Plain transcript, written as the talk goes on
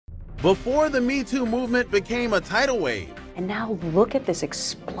before the Me Too movement became a tidal wave. And now look at this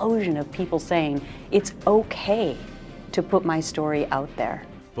explosion of people saying it's okay to put my story out there.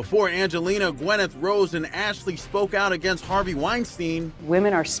 Before Angelina, Gwyneth, Rose, and Ashley spoke out against Harvey Weinstein,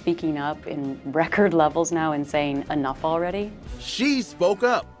 Women are speaking up in record levels now and saying enough already. she spoke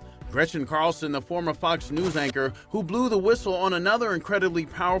up. Gretchen Carlson, the former Fox News anchor who blew the whistle on another incredibly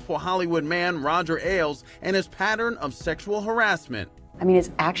powerful Hollywood man, Roger Ailes, and his pattern of sexual harassment. I mean,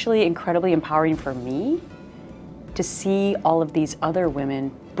 it's actually incredibly empowering for me to see all of these other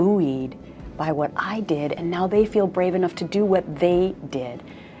women buoyed by what I did, and now they feel brave enough to do what they did.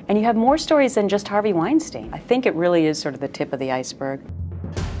 And you have more stories than just Harvey Weinstein. I think it really is sort of the tip of the iceberg.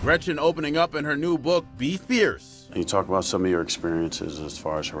 Gretchen opening up in her new book, Be Fierce. You talk about some of your experiences as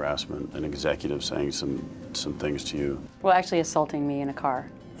far as harassment, an executive saying some things to you. Well, actually assaulting me in a car,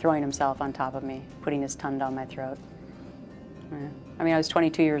 throwing himself on top of me, putting his tongue down my throat. Yeah. I mean, I was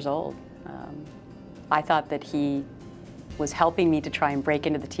 22 years old. I thought that he was helping me to try and break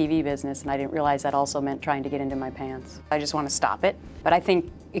into the TV business, and I didn't realize that also meant trying to get into my pants. I just want to stop it. But I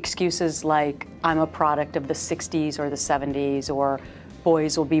think excuses like I'm a product of the 60s or the 70s, or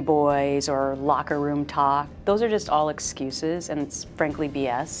boys will be boys, or locker room talk, those are just all excuses, and it's frankly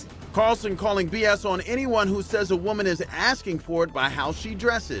BS. Carlson calling BS on anyone who says a woman is asking for it by how she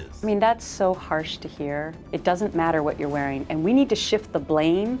dresses. I mean, that's so harsh to hear. It doesn't matter what you're wearing, and we need to shift the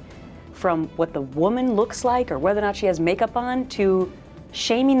blame from what the woman looks like or whether or not she has makeup on to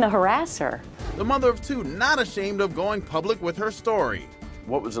shaming the harasser. The mother of two not ashamed of going public with her story.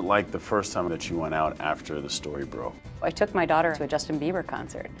 What was it like the first time that you went out after the story broke? I took my daughter to a Justin Bieber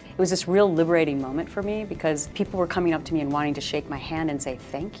concert. It was this real liberating moment for me because people were coming up to me and wanting to shake my hand and say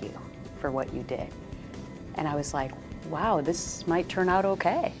thank you for what you did. And I was like, wow, this might turn out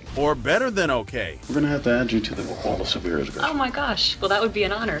okay. Or better than okay. We're going to have to add you to the wall of superheroes. Oh my gosh, well that would be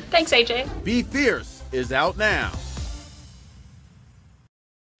an honor. Thanks, AJ. Be Fierce is out now.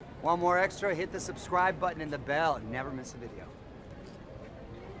 Want more extra? Hit the subscribe button and the bell and never miss a video.